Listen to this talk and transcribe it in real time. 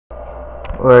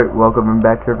Alright, welcome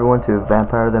back everyone to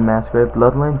Vampire the Masquerade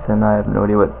Bloodlines, and I have no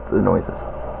idea what the noise is.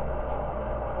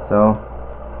 So,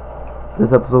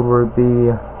 this episode will be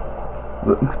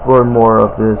exploring more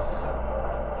of this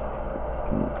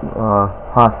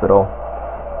hospital.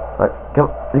 Like,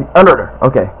 come under there.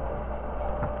 Okay.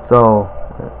 So,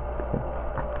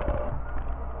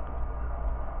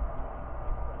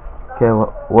 okay,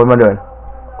 what am I doing?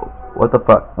 What the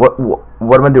fuck? What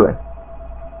am I doing?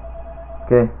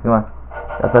 Okay, come on.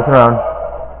 Gotta pass around.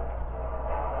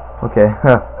 Okay,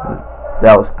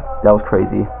 that was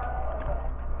crazy.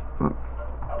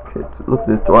 Okay, so look at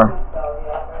this door.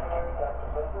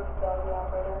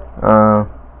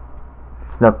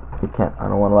 Nope, you can't. I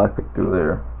don't want to lockpick through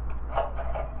there.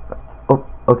 Oh,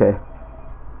 okay.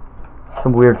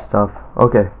 Some weird stuff.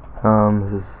 Okay,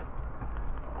 this is.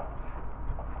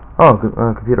 Oh,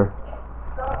 computer.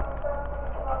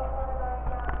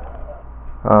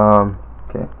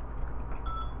 Okay.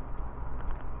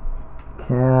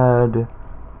 Cadavers.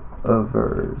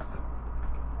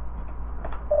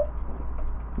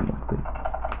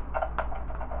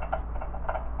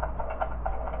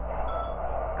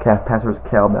 Password's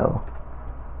cowbell.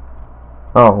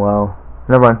 Oh well.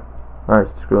 Never mind. Alright,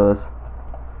 screw this.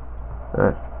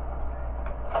 Alright.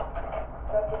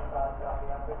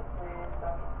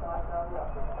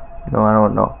 No, I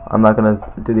don't know. I'm not gonna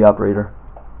do the operator.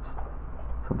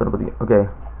 Something about the okay.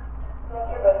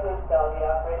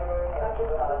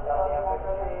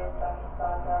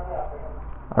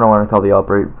 I don't want to call the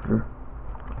operator.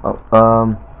 Oh,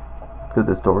 to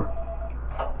this door.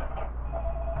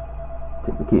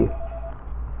 Take the key.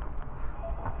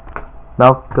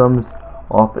 Malcolm's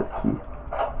office key.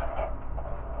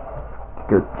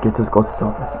 Good. Get to his ghost's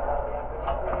office.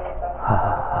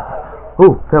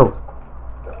 Oh, pills.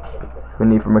 We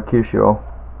need for Mercutio.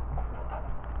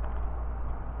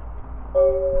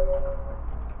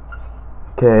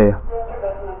 Okay.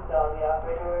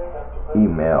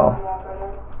 Email.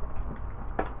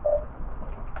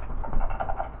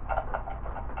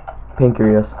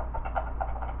 Pancreas.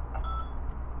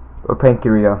 Or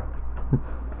Pancreas.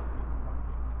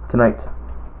 Tonight.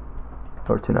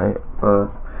 Or tonight.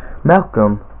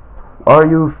 Malcolm, are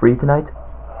you free tonight?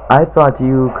 I thought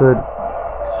you could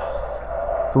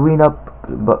swing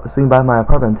by my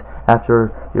apartment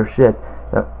after your shift.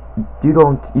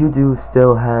 You do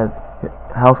still have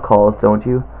house calls, don't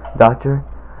you, doctor?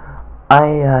 I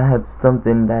have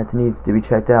something that needs to be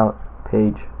checked out.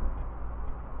 Paige.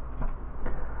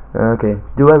 Okay,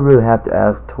 do I really have to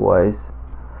ask twice?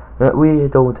 We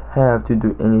don't have to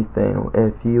do anything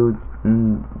if you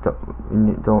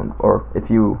don't, or if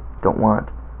you don't want.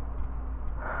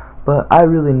 But I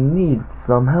really need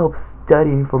some help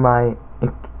studying for my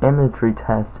elementary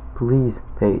test. Please,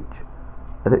 Paige.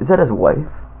 Is that his wife?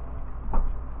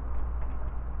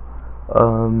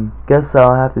 Guess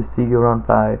I'll have to see you around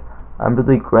 5. I'm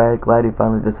really glad you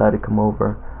finally decided to come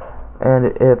over. And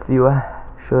if you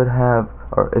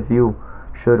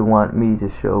should want me to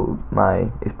show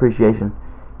my appreciation,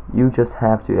 you just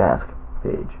have to ask,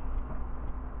 Paige.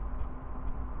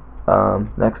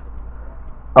 Next.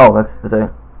 Oh, that's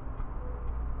it.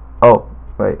 Oh,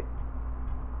 wait.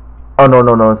 Oh, no,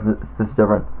 this is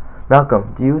different.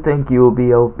 Malcolm, do you think you will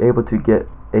be able to get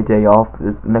a day off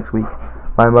next week?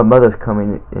 My mother's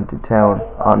coming into town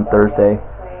on Thursday,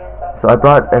 so I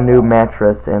brought a new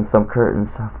mattress and some curtains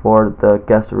for the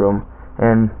guest room.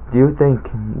 And do you think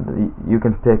you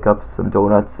can pick up some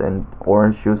donuts and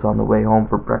orange juice on the way home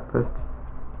for breakfast?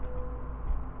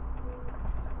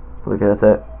 Okay, that's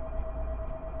it.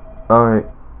 Alright.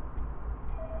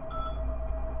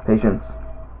 Patience.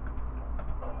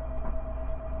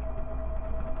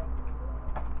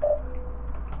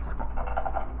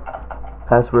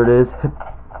 Password is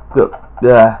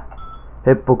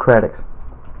Hippocrates,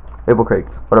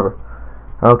 whatever.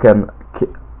 Okay, I'm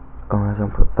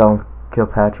found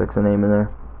Kilpatrick's name in there.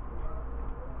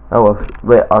 Oh well,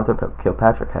 wait, Arthur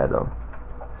Kilpatrick had a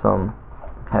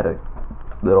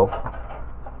little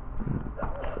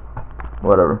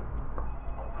whatever.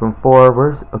 Room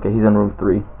 4, okay, he's in room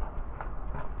 3.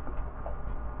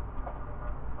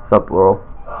 Sup, Laurel?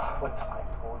 What I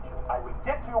told you, I will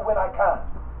get to you when I can.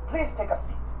 Please take a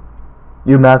seat.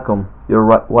 You, Malcolm, your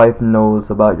wife knows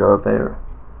about your affair.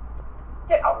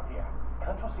 Get out of here.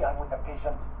 Can't you see I'm with a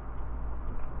patient?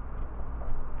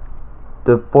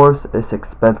 Divorce is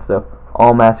expensive.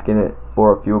 I'll masking it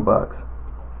for a few bucks. Are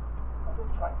you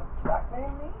trying to blackmail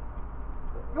me?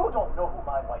 You don't know who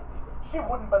my wife is. She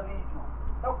wouldn't believe you.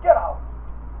 Now get out.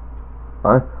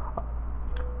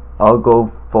 I'll go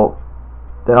forward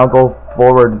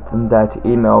that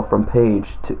email from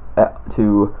Paige to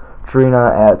Trina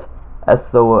at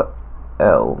SOL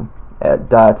at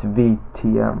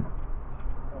 .VTM.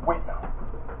 Wait now.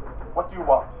 What do you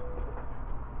want?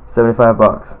 $75.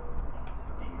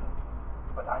 Deal.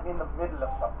 But I'm in the middle of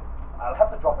something. I'll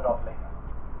have to drop it off later.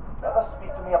 Never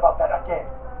speak to me about that again.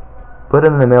 Put it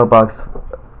in the mailbox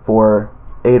for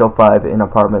 805 in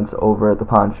apartments over at the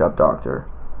pawn shop, doctor.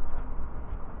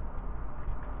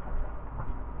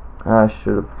 I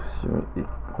should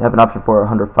have an option for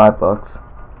 $105.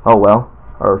 Oh well,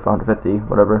 or 150,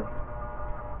 whatever.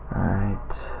 Alright.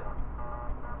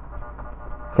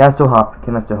 Can I still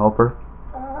help her?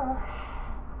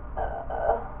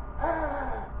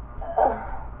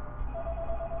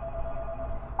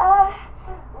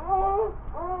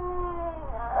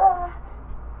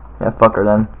 Yeah, fuck her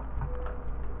then.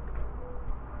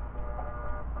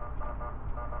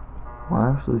 Well,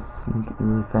 I'm actually sneaking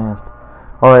really fast.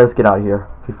 Alright, let's get out of here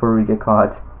before we get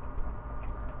caught.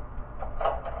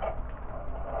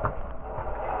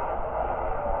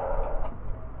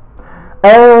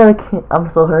 I can't.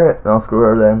 I'm so hurt. No, screw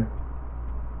her then.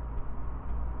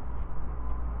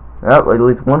 Oh, at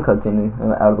least one cutscene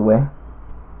out of the way.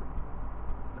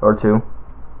 Or two.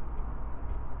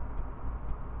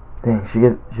 Dang,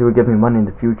 she would give me money in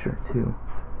the future too.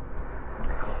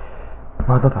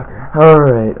 Motherfucker.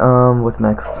 Alright, what's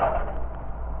next?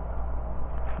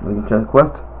 We can try the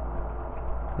quest.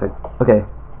 Okay.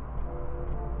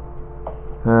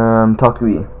 Talk to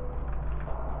E.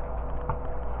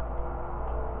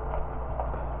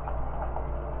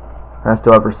 I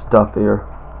still have her stuff here.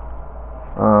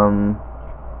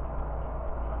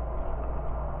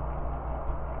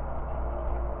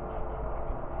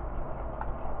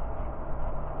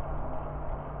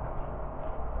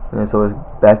 And so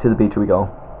back to the beach we go.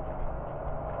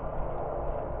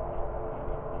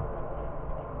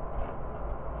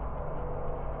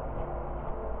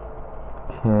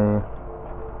 Okay.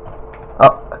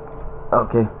 Oh,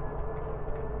 okay.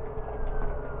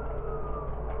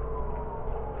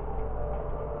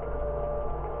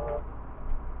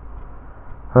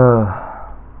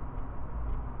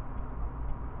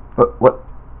 What?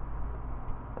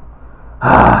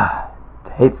 I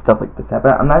hate stuff like this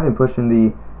happen. I'm not even pushing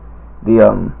the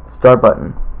start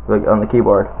button like on the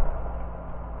keyboard.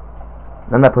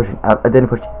 I'm not pushing. I didn't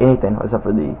push anything except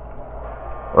for the.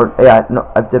 Or yeah,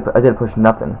 no, I did push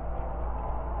nothing.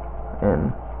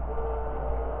 And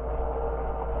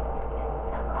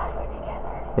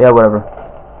yeah, whatever.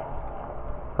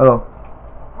 Hello.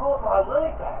 Brought my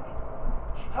leg back.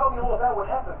 She told me all about what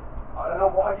happened. I don't know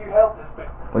why you helped us, but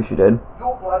Well, she did.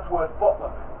 your blood's worth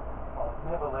bottling. I'll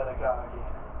never let her go again.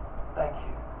 Thank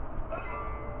you.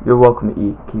 You're welcome to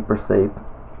eat. Keep her safe.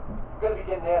 Gonna be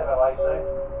getting out of LA soon.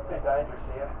 Too dangerous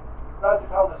here. Rosie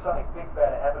told us something big's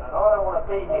about to happen, and I don't want to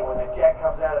be here when the jack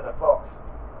comes out of the box.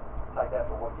 Take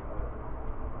that for what you will.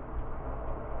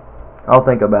 I'll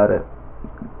think about it.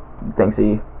 Thanks,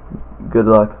 E. Good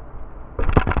luck.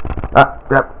 Ah,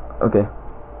 yep. Okay.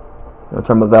 I'll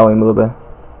turn my volume a little bit.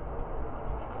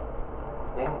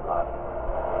 Anybody.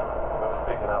 Looks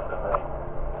big enough to me.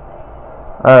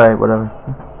 Alright, whatever.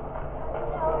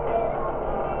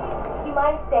 You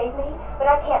might save me, but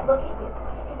I can't look at you.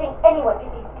 To think anyone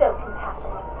could be so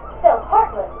compassionate, so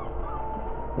heartless.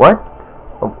 What?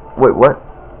 Oh, wait, what?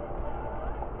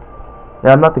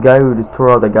 Yeah, I'm not the guy who just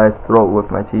tore out that guy's throat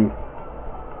with my teeth.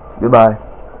 Goodbye.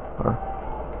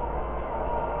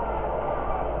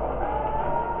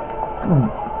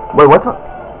 Wait, what's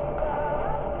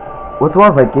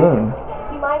wrong with that game?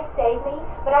 You might save me,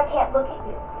 but I can't look at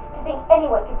you. To think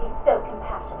anyone could be so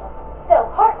compassionate, so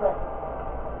heartless.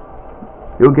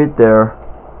 You'll get there.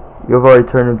 You've already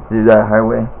turned into that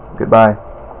highway. Goodbye.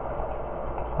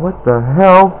 What the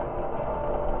hell?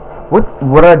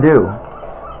 What did I do?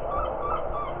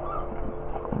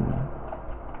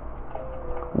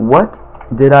 What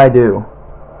did I do?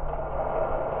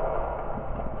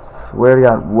 Swear to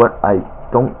God, what I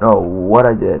don't know what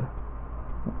I did.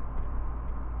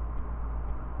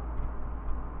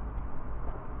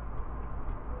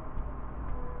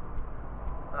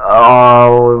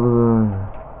 Oh,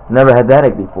 never had that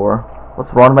egg before.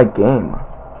 What's wrong with my game?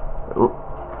 It's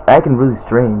acting really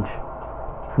strange.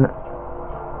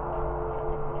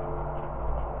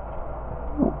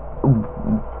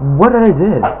 What did I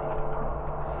do?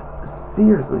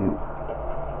 Seriously.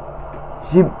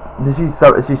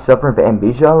 Is she suffering from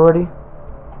amnesia already?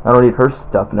 I don't need her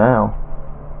stuff now.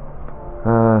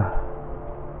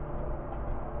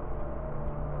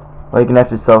 Well, you can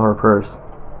actually sell her purse.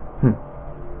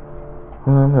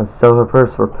 Well, I'm gonna sell her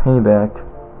purse for payback.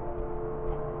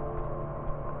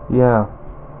 Yeah.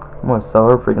 I'm gonna sell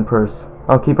her freaking purse.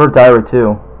 I'll keep her diary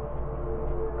too.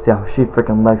 See how she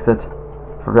freaking likes it.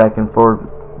 For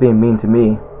being mean to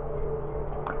me.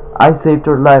 I saved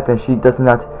her life and she does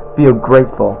not feel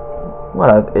grateful. What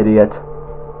an idiot.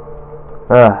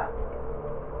 Oh.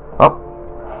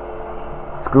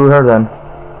 Screw her then.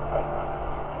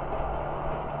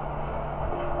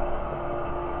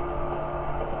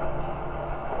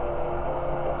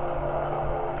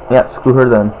 Yeah, screw her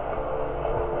then.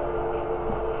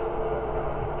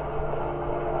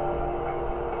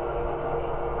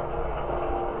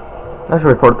 I should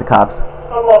report the cops.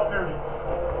 I'm off duty.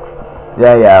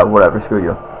 Yeah, whatever, screw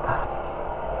you.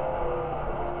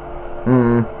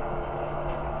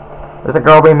 There's a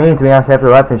girl being mean to me. I saved her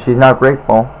life and she's not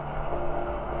grateful.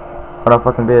 What a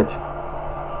fucking bitch.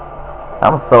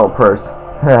 I'm a sell a purse.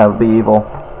 That would be evil.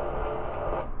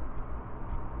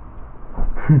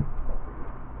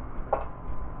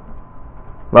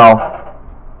 Well.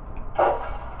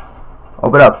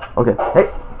 Open up. Okay. Hey.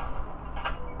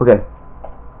 Okay.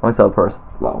 Let me sell a purse.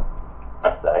 Wow.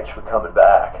 Thanks for coming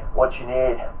back. What you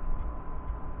need?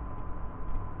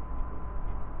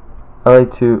 I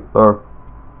like to buy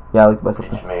something.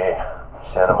 It's me.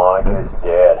 Santa Monica is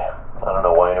dead. I don't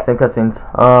know why anyone... Same cutscenes.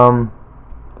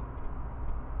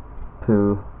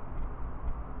 Pooh.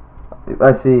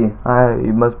 I see.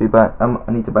 You must be buy.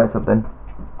 I need to buy something.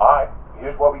 Alright,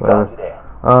 here's what we got today.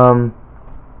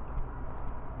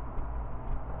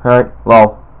 Alright,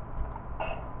 lol.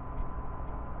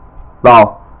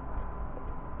 Lol.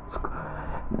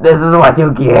 This is what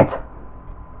you get.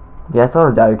 Yeah, I saw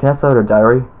her diary. Can I sell her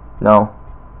diary? No.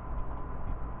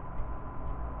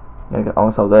 I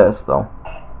want to sell this though.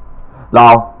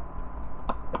 Lol.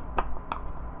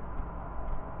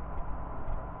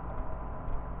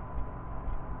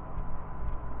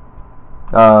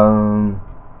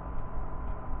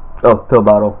 Oh, pill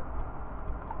bottle.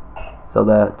 Sell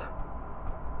that.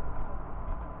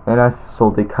 And I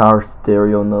sold the car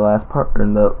stereo in the last part,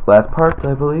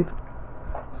 I believe.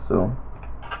 So,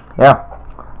 yeah.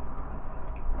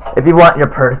 If you want your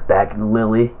purse back,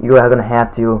 Lily, you are gonna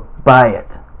have to buy it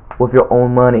with your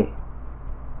own money.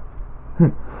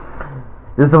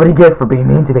 This is what you get for being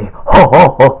mean to me. Ho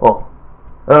ho ho ho.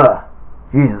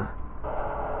 Jesus.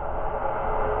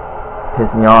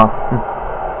 Piss me off.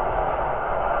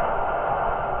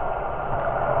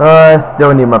 I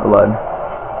still need my blood.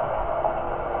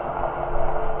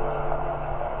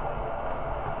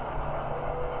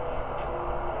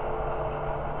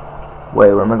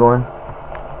 Wait, where am I going?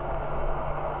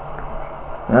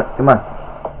 Come on.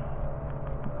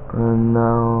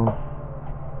 No.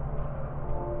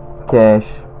 Cash.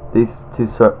 These two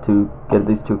start to get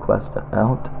these two quests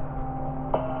out.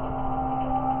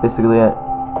 Basically,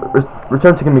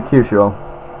 return to Mercutio.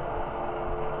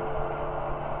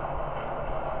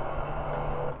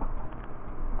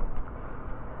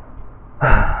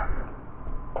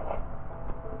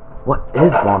 What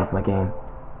is wrong with my game?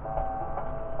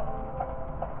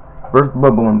 First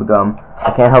bubbling become.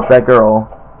 I can't help that girl.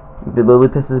 Lily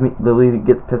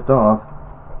gets pissed off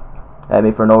at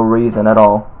me for no reason at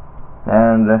all.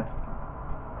 And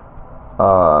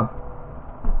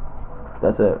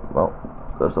that's it. Well,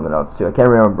 there's something else too. I can't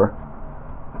remember.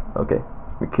 Okay.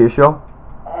 Mercutio?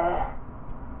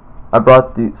 I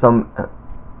brought some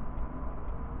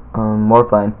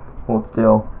morphine. Hold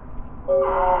still.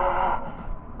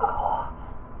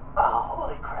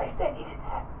 Holy Christ, I needed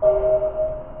that.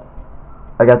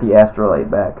 I got the astrolite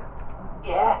back.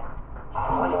 Yeah?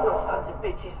 One of those sons of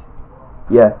bitches?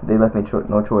 Yeah, they left me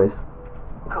no choice.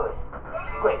 Good.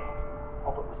 Great.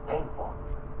 Hope it was painful.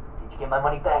 Did you get my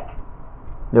money back?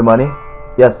 Your money?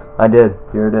 Yes, I did.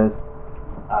 Here it is.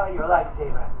 Oh, you're a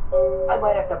lifesaver. I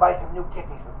might have to buy some new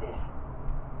kidneys with this.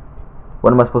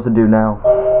 What am I supposed to do now?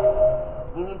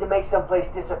 You need to make someplace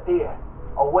disappear.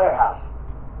 A warehouse.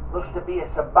 Looks to be a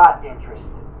Sabat interest.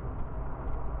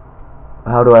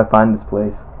 How do I find this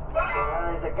place?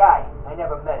 There's a guy. I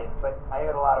never met him, but I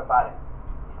heard a lot about him.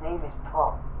 His name is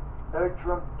Tom.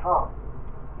 Bertram Tom.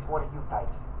 He's one of you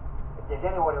types. If there's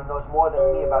anyone who knows more than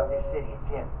me about this city, it's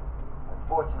him.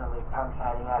 Unfortunately, Tom's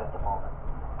hiding out at the moment.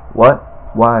 What?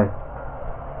 Why?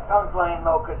 Tom's lying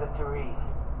low because of Therese.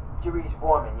 Therese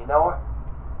Foreman, you know her?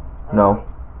 No.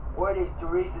 Word is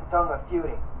Therese and Tom are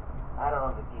feuding. I don't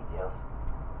know the details.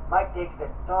 Mike takes that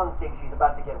Tom thinks he's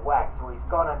about to get whacked, so he's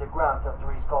gone underground till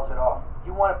Therese calls it off. If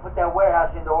you want to put that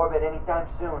warehouse into orbit anytime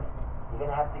soon, you're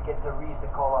going to have to get Therese to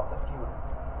call off the feud.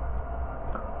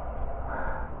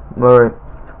 Alright,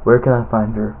 where can I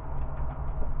find her?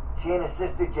 She and her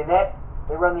sister Jeanette,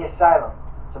 they run the asylum.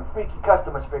 Some freaky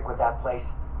customers frequent that place.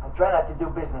 I try not to do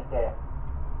business there.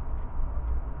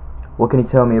 What can you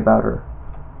tell me about her?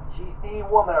 She's the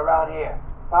woman around here.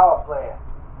 Power player.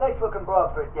 Nice looking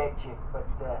broad for a dead chick, but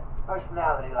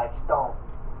personality like stone.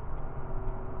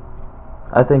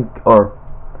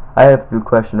 I have a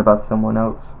question about someone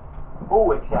else.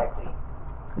 Who exactly?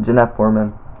 Jeanette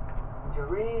Foreman.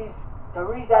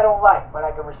 Therese I don't like, but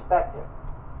I can respect her.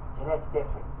 Jeanette's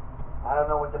different. I don't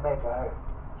know what to make of her.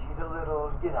 She's a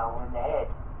little, in the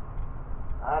head.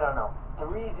 I don't know.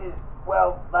 Therese is,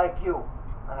 well, like you.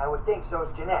 And I would think so's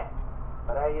Jeanette.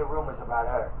 But I hear rumors about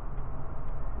her.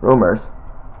 Rumors?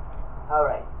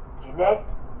 Alright. Jeanette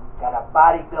got a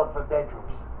body built for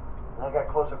bedrooms. And I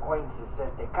got close acquaintances says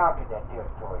they conquered that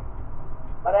territory.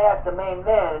 But I asked the main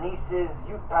man, and he says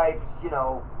you types,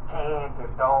 can't or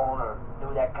don't or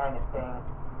do that kind of thing.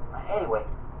 Anyway,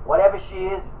 whatever she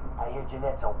is, I hear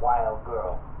Jeanette's a wild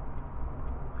girl.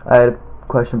 I had a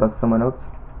question about someone else.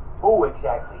 Who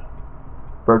exactly?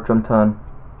 Bertram Tunn.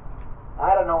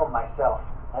 I don't know him myself.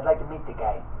 I'd like to meet the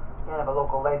guy. Kind of a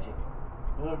local legend.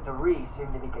 He and Therese seem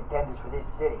to be contenders for this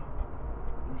city.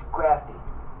 He's crafty,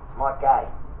 smart guy.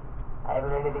 I haven't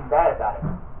heard anything bad about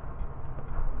him.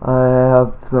 I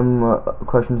have some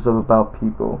questions about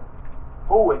people.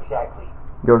 Who exactly?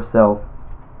 Yourself.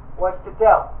 What's to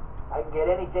tell? I can get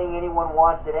anything anyone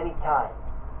wants at any time.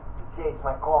 You'd say it's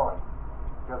my calling.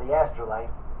 Till the astrolite.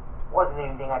 Wasn't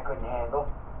anything I couldn't handle.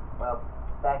 Well,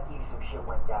 back east some shit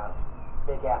went down.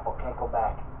 Big Apple can't go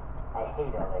back. I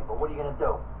hate LA, but what are you gonna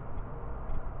do?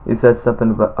 You said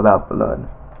something about blood.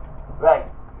 Right.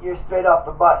 You're straight off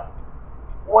the bus.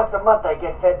 Once a month I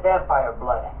get fed vampire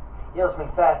blood. Heals me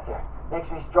faster. Makes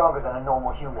me stronger than a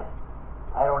normal human.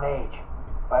 I don't age.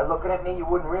 By looking at me, you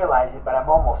wouldn't realize it, but I'm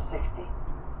almost 60.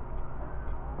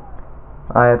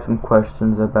 I have some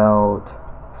questions about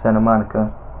Santa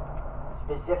Monica.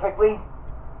 Specifically?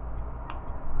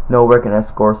 Know where can I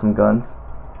score some guns?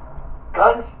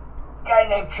 Guns? Guy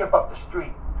named Trip up the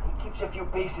street. He keeps a few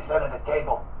pieces under the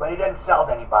table, but he doesn't sell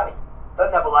to anybody.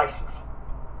 Doesn't have a license.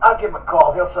 I'll give him a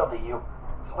call. He'll sell to you.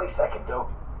 It's the least I can do.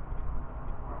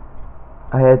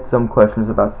 I had some questions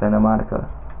about Santa Monica.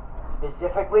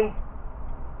 Specifically?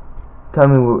 Tell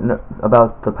me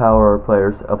about the power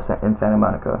players in Santa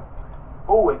Monica.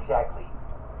 Who exactly?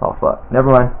 Oh fuck,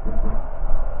 never mind.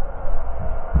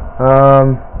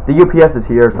 The UPS is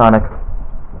here, Sonic.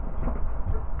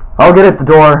 I'll get at the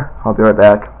door. I'll be right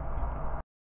back.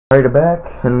 Right back,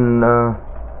 and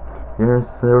there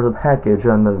was a package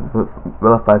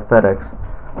left by FedEx.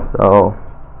 So,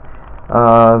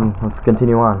 let's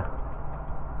continue on.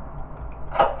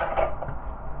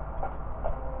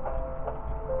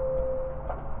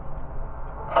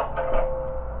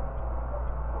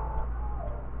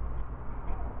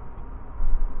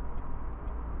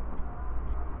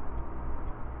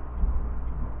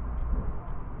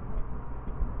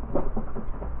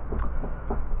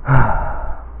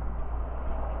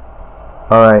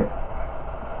 Alright.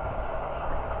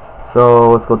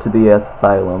 So, let's go to the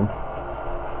asylum.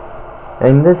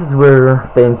 And this is where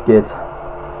things get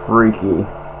freaky.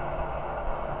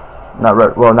 Not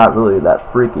really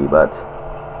that freaky, but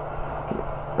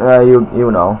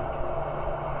you know.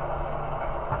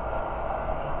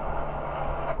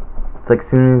 It's like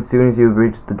soon as you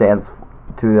reach the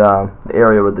the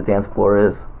area where the dance floor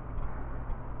is.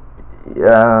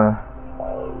 Yeah.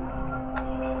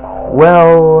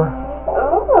 Well.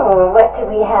 Ooh, what do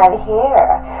we have here?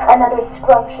 Another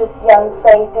scrumptious young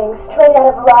plaything straight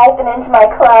out of life and into my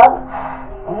club?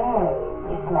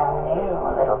 You smell new,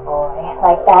 little boy,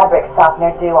 like fabric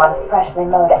softener dew on freshly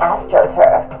mowed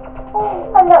astroturf.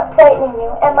 I'm not frightening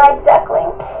you, am I,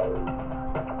 duckling?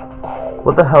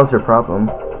 What the hell's your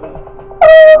problem?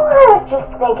 Oh, I was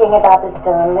just thinking about this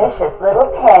delicious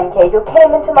little pancake who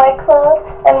came into my club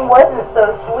and wasn't so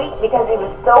sweet because he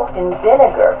was soaked in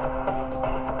vinegar.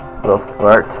 Little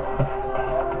flirt.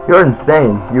 You're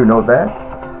insane, you know that?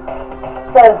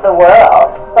 Says the world,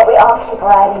 but we all keep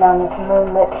riding on this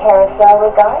moonlit carousel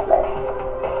regardless.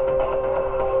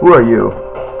 Who are you?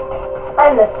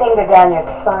 I'm the finger down your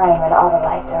spine when all the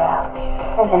lights are out,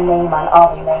 and the name on all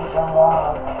the major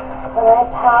walls. When I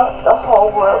pout, the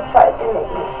whole world tries to make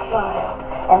me smile,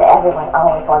 and everyone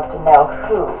always wants to know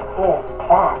who is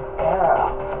that girl.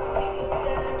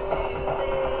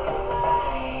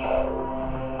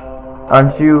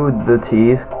 Aren't you the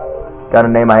tease? Got a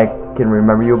name I can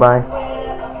remember you by?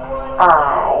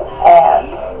 I am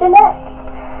Jeanette,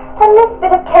 and this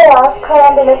bit of chaos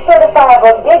crammed in a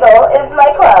certifiable giggle is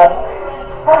my club.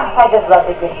 I just love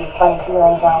to give you funny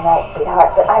feelings all night,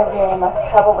 sweetheart, but I really must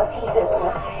trouble with some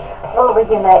business. We'll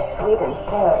reunite sweet and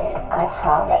soon, I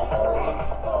promise.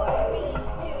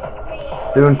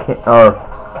 Soon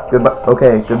goodbye.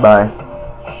 Okay, goodbye.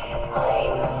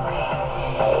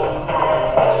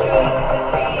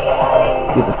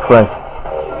 Excuse me. Express.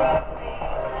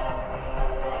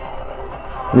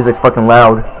 Music's fucking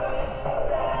loud.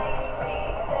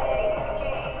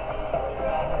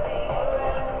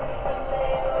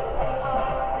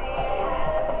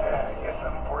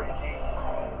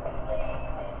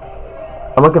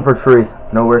 I'm looking for Therese.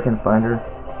 Know where I can find her?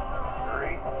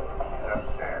 Therese? She's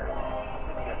upstairs.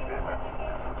 She's in business.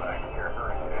 But I can hear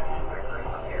her and Vickers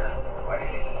from here. Why do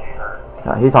you need to see her?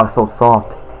 God, he talks so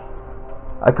soft.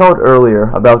 I called earlier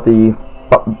about the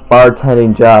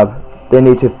bartending job. They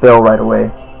need to fill right away.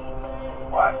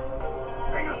 What?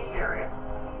 Are you serious?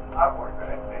 I've worked for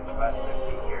that bitch less than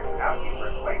 15 years. Now she's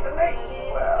replacing me?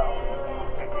 Well,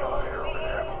 take the elevator over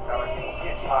there and tell her she can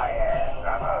kiss my ass.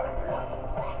 I'm out of here.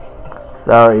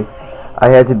 Sorry, I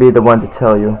had to be the one to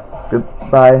tell you.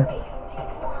 Goodbye.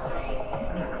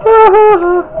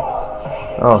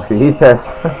 Oh, shit, he's pissed. Need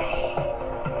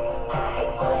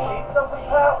something,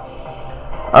 pal?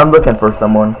 I'm looking for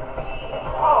someone.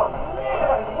 Oh,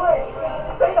 man, wait.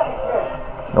 Say that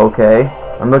again. Okay,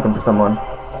 I'm looking for someone.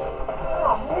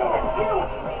 Oh, man, you're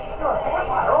a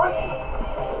vampire, aren't you?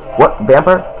 What,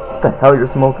 vampire? What the hell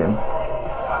you're smoking?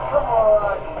 Come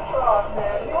on. Oh,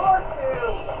 man, you are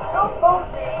too. Don't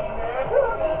bullshit, man.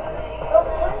 Don't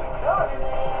bring me down.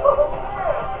 Oh,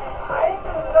 man. I ain't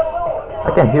gonna tell no one.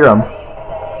 I can hear him.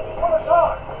 Wanna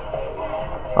talk?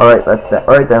 Alright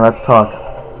then, let's talk.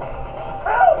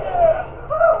 Hell yeah!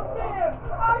 Oh, man,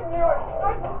 I knew it.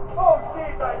 Oh,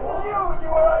 jeez, I knew you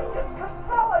were. I just couldn't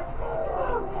tell. I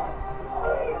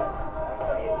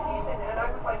saw you teasing, and I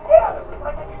was like, yeah, it was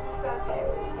like I could just sense you.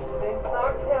 Name's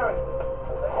Knox Harry.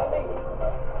 Nice to meet you.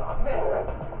 Oh, man.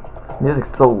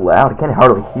 Music's so loud, I can't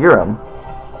hardly hear him.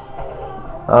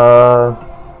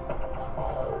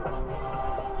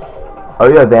 Are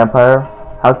you a vampire?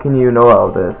 How can you know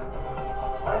all this?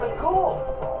 I'm a ghoul.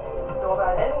 Didn't know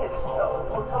about any of this stuff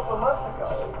until a couple of months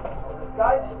ago. This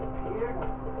guy just appeared,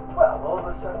 and, well, all of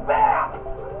a sudden, bam!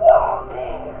 Whoa,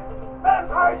 man!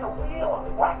 Vampires are real and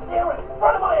right there in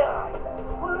front of my eyes.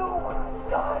 Oh my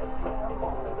God.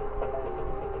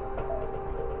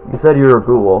 You said you're a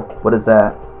ghoul. What is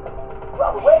that?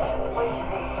 Well, the way it's explained to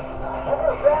me,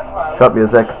 every vampire Shut up,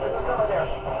 music. with some of their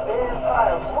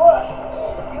vampire blood.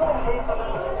 Human beings have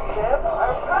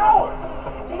vampire powers.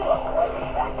 Heal up,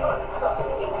 that kind of stuff.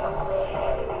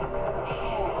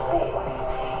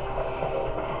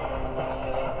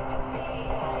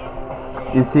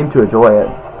 You seem to enjoy it.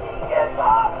 It's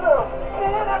awesome!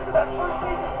 Man, after that first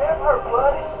week of vampire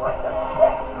blood, it's like the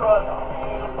best drug.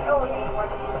 I'm telling you, it's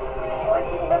like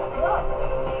you messed me up.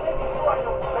 It made me feel like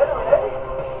I was better at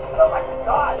everything. I felt like a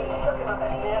god sucking on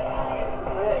that nasty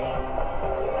fish.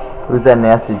 Who's that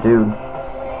nasty dude?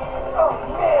 Oh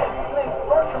man, his name's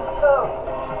Bertram Toad.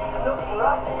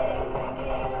 Nosferatu.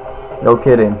 No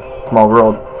kidding. Small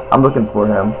world. I'm looking for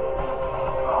him.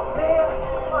 Oh man,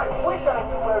 I wish I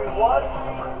knew where he was.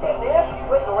 I'm getting nasty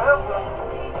waiting around for him.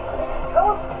 I need to tell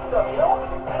him some stuff, you know? I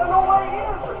don't know where he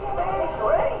is or space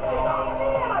or anything. Oh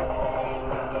man,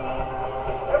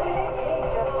 everything he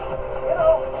just, you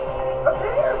know,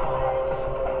 appears.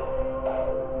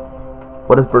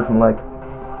 What is Bertram like?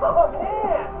 Oh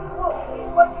man, well, he's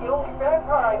like the only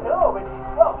vampire I know, but,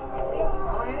 well, he seems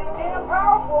pretty damn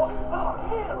powerful. Oh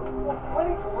man, when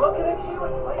he's looking at you,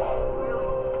 it's like really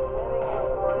spinning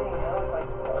your brain, you know? It's like,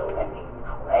 it's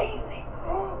crazy.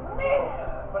 Man,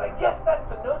 but I guess that's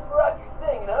the Nosferatu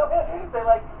thing, you know? They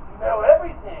like, know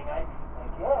everything, I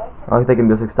guess. I think the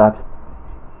music stopped.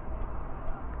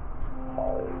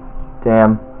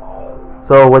 Damn.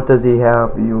 So what does he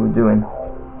have you doing?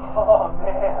 Oh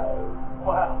man,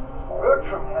 wow.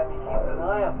 Bertram had me keeping an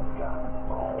eye on this guy.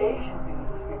 This Asian dude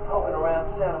who's been poking around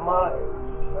Santa Monica.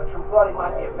 Bertram thought he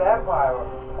might be a vampire or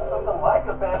something like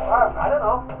a vampire. I don't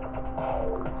know.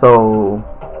 So,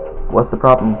 what's the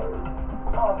problem?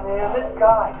 Oh man, this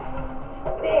guy,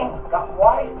 this thing, got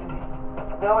wise to me.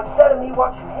 Now instead of me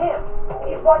watching him,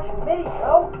 he's watching me, you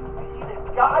know? I see this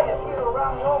guy appear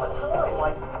around me all the time,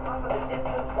 like off in the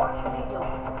distance watching me, he'll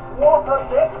walk up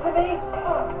next to me.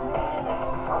 Oh man.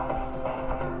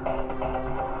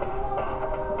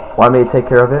 Want me to take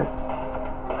care of it?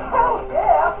 Hell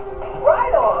yeah!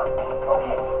 Right on!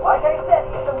 Okay, like I said,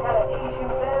 he's some kind of Asian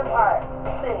vampire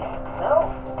thing, you know?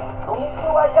 Only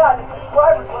clue I got is this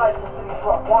driver's license that he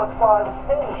dropped once while I was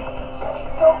paying.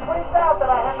 He's so freaked out that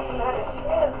I haven't even had a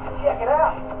chance to check it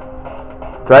out.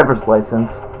 Driver's license?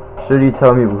 Should you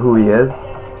tell me who he is?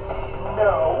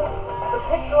 No, the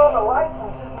picture on the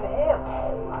license isn't him.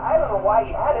 I don't know why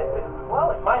he had it, but,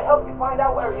 well, it might help you find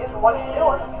out where he is and what he's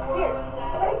doing. Here,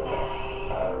 take it.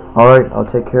 Alright,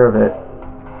 I'll take care of it.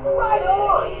 Right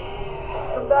on!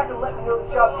 Come back and let me know the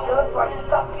job's done so I can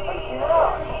stop freaking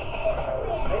out.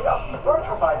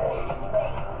 by then.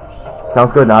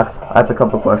 Sounds good, Knox. I have a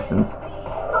couple questions.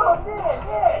 Oh, man,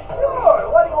 yeah, sure.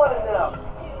 What do you want to know?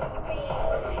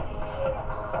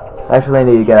 Actually, I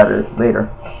need to get out of here later.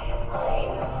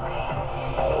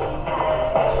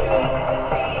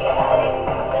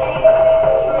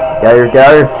 Get out of here, get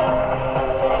out of here.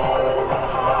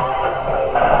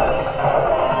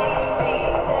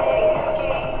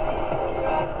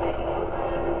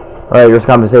 Alright, here's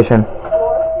conversation.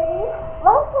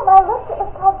 Last time I looked, it was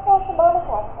called Santa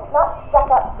Monica, not stuck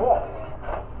up bitch.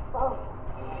 Oh,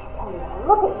 I mean,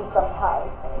 look at you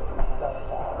sometimes.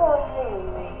 Oh, please.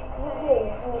 You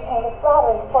paint a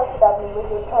flattering portrait of me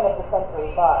with your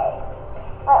turn-of-the-century bars.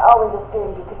 I always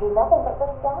assumed you could do nothing but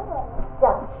look down on me.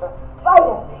 Just the sight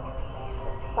of me.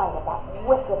 Sight of that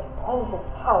wicked, tainted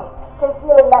type,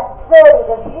 concealing that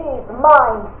dirty, diseased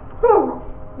mind, sin.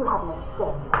 You have no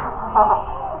sin.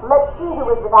 Let she who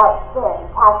is without sin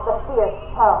cast the fierce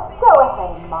tone. Go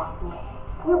ahead and mock me.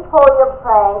 You pull your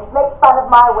pranks, make fun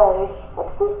of my ways. It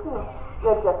suits you.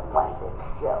 You're just one big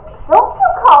joke. Don't you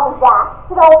call me that.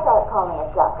 Should I start calling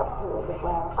a duck a pig as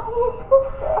well? I'm your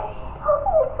sister. How can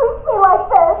you treat me like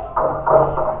this?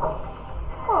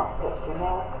 That's it, you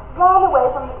know. Run away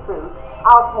from the truth.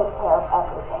 I'll take care of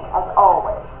everything, as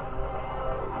always.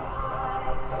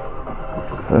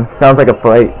 Sounds like a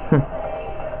fight.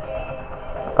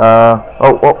 Oh,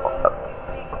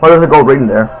 there's a gold ring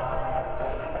there.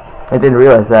 I didn't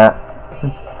realize that.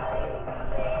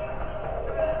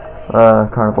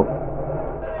 Carnival.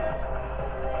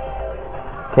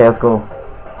 Okay, let's go.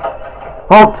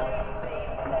 Halt!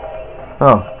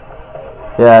 Oh.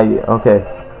 Yeah, okay.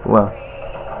 Well.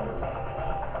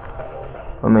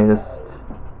 Let me just...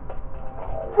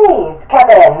 Please, come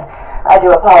in. I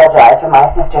do apologize for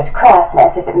my sister's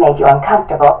crassness if it made you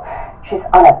uncomfortable. She's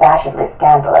unabashedly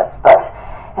scandalous, but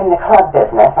in the club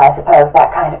business, I suppose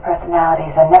that kind of personality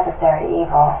is a necessary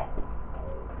evil.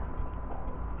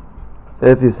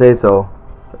 If you say so.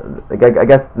 I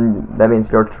guess that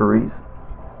means you're Therese.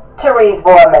 Therese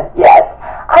Vorman, yes.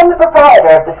 I'm the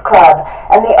proprietor of this club,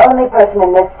 and the only person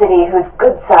in this city whose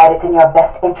good side it's in your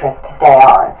best interest to stay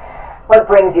on. What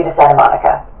brings you to Santa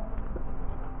Monica?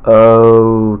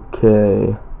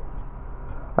 Okay.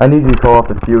 I need to call off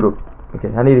the feud of...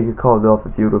 Okay, I need to call off the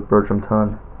feud with Bertram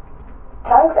Tunn.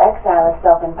 Tunn's exile is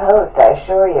self-imposed, I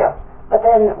assure you. But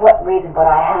then, what reason would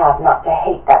I have not to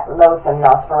hate that loathsome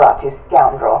Nosferatu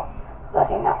scoundrel?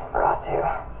 Bloody Nosferatu.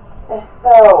 They're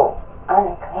so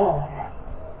unclean.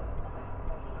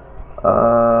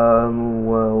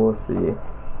 Well, we'll see.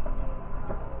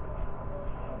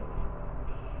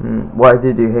 Why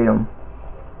did you hate him?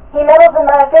 He meddles in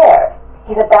my affairs.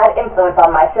 He's a bad influence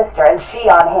on my sister, and she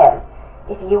on him.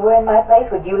 If you were in my place,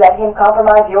 would you let him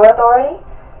compromise your authority?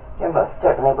 You most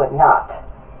certainly would not.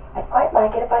 I'd quite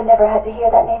like it if I never had to hear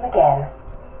that name again.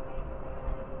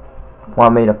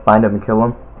 Want me to find him and kill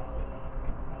him?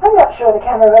 I'm not sure the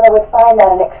Camarilla would find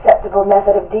that an acceptable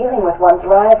method of dealing with one's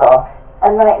rival.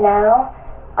 And right now,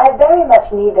 I very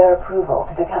much need their approval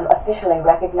to become officially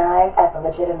recognized as the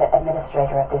legitimate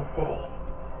administrator of this city.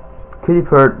 Could you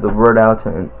put the word out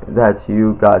that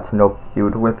you got to no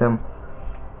feud with him?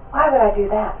 Why would I do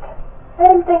that?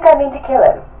 Let him think I mean to kill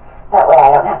him. That way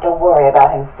I don't have to worry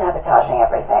about him sabotaging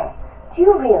everything. Do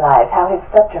you realize how his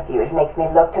subterfuge makes me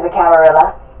look to the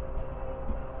Camarilla?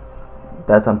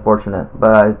 That's unfortunate,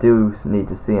 but I do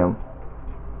need to see him.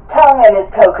 Tongue and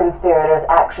his co-conspirators'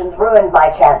 actions ruined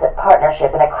my chance at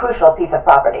partnership in a crucial piece of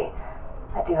property.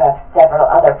 I do have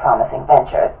several other promising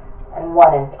ventures, and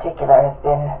one in particular has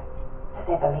been, to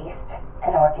say the least,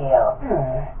 an ordeal.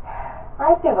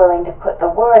 I'd be willing to put the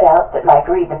word out that my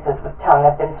grievances with Tongue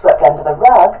have been swept under the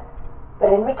rug,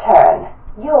 but in return,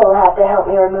 you'll have to help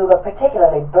me remove a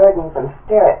particularly burdensome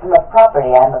spirit from a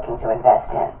property I'm looking to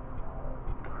invest in.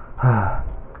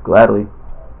 Gladly.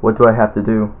 What do I have to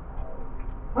do?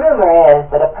 Rumor is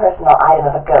that a personal item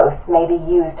of a ghost may be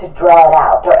used to draw it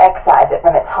out or excise it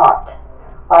from its haunt.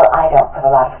 While I don't put a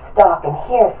lot of stock in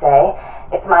hearsay,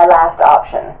 it's my last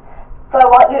option. So I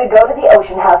want you to go to the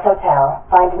Ocean House Hotel,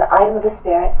 find an item of the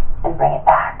spirits, and bring it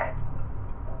back.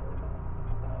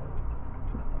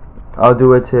 I'll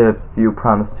do it if you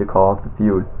promise to call off the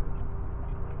feud.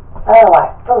 Oh,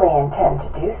 I fully intend to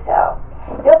do so.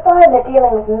 You'll find that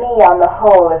dealing with me on the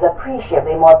whole is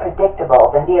appreciably more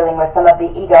predictable than dealing with some of the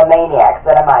egomaniacs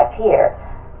that are my peers.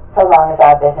 So long as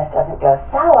our business doesn't go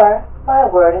sour, my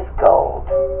word is gold.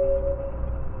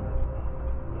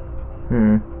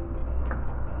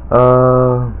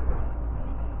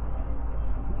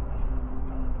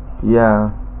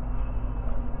 Yeah.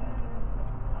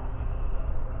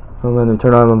 I'm gonna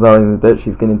turn on my volume a bit,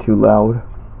 she's getting too loud.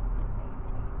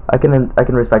 I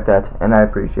can respect that, and I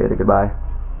appreciate it. Goodbye.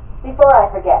 Before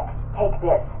I forget, take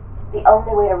this. The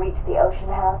only way to reach the ocean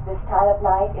house this time of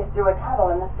night is through a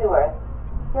tunnel in the sewers.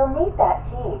 You'll need that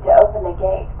key to open the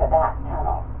gate for that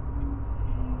tunnel.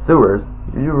 Sewers?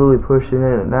 You're really pushing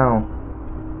it now.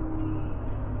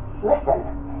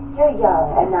 Listen, you're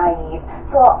young and naive,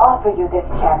 so I'll offer you this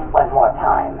chance one more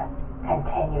time.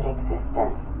 Continued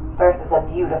existence versus a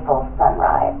beautiful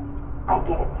sunrise. I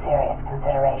give it serious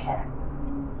consideration.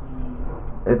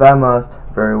 If I must,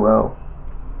 very well.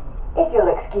 If you'll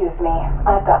excuse me,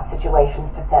 I've got situations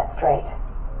to set straight.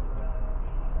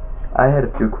 I had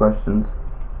a few questions.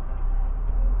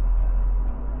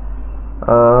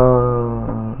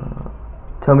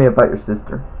 Tell me about your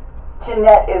sister.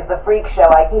 Jeanette is the freak show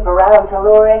I keep around to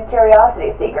lure in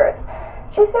curiosity seekers.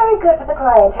 She's very good with the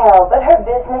clientele, but her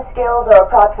business skills are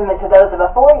approximate to those of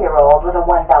a 4-year-old with a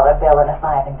 $1 bill and a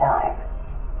 5 and dime.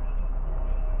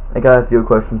 I got a few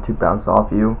questions to bounce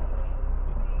off you.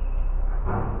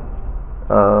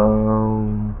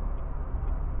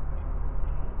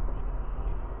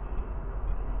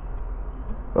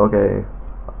 Okay.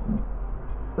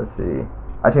 Let's see.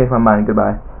 I changed my mind.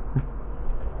 Goodbye.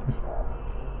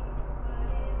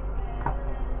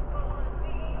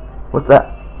 What's that?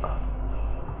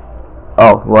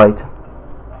 Oh, light.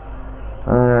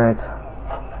 Alright.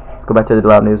 Let's go back to the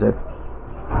loud music.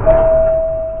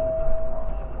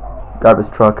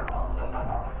 Garbage truck.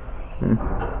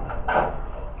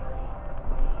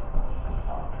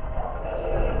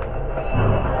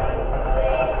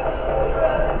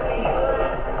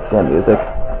 Damn music.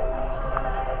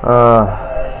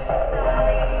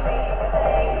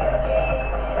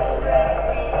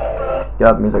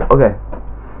 Got music. Okay.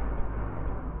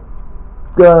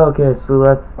 Okay, so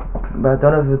that's about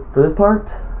done for this part.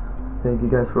 Thank you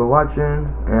guys for watching,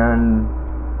 and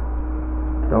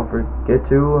don't forget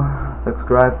to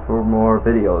subscribe for more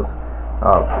videos.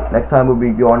 Next time we'll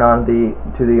be going on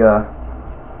to the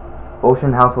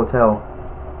Ocean House Hotel,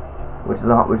 which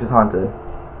is haunted.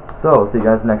 So see you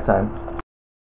guys next time.